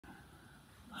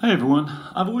Hi everyone,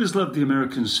 I've always loved the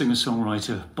American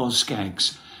singer-songwriter Boz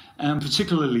Scaggs, and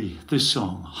particularly this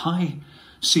song, High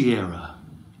Sierra.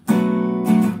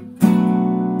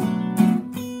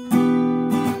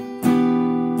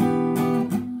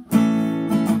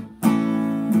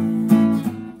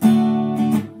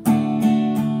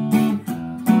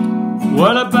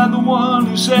 What about the one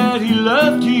who said he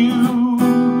loved you?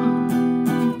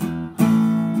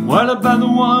 What about the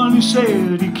one who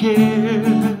said he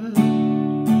cared?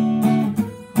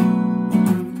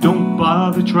 Don't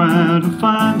bother trying to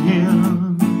find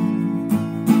him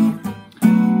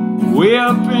way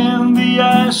up in the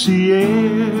icy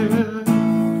air.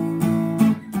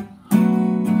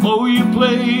 Oh, you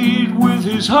played with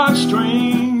his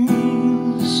heartstrings,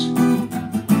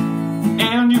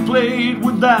 and you played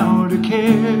without a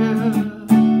care,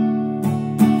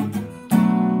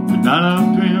 but not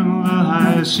up in the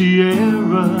high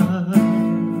Sierra.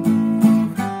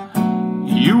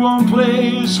 You won't play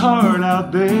his heart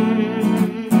out there.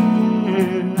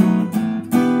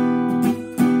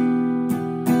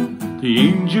 The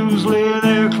angels lay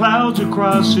their clouds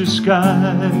across his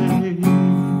sky.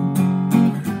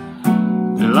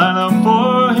 They line up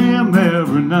for him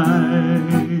every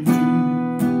night.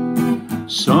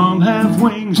 Some have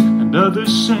wings and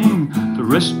others sing, the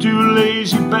rest do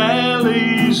lazy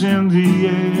ballets in the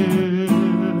air.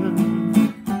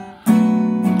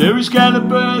 There he's got a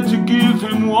bird to give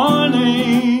him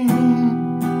warning,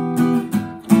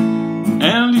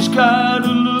 and he's got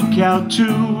a lookout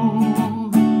too.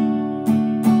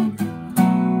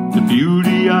 The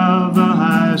beauty of the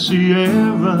high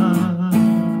Sierra,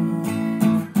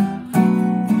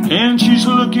 and she's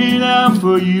looking out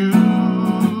for you.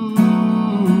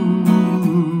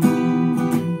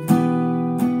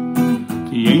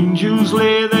 The angels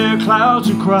lay their clouds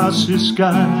across his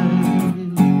sky.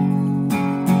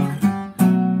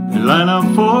 Line up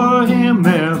for him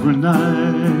every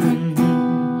night.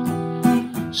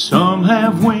 Some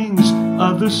have wings,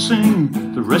 others sing,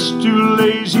 the rest do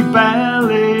lazy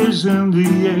ballets in the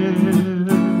air.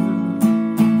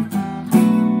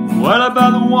 What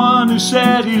about the one who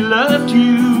said he loved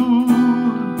you?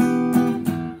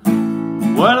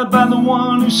 What about the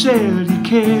one who said he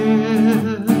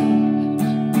cared?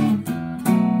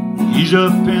 He's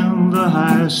up in the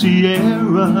high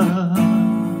Sierra,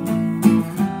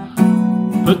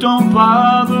 but don't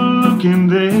bother looking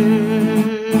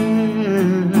there.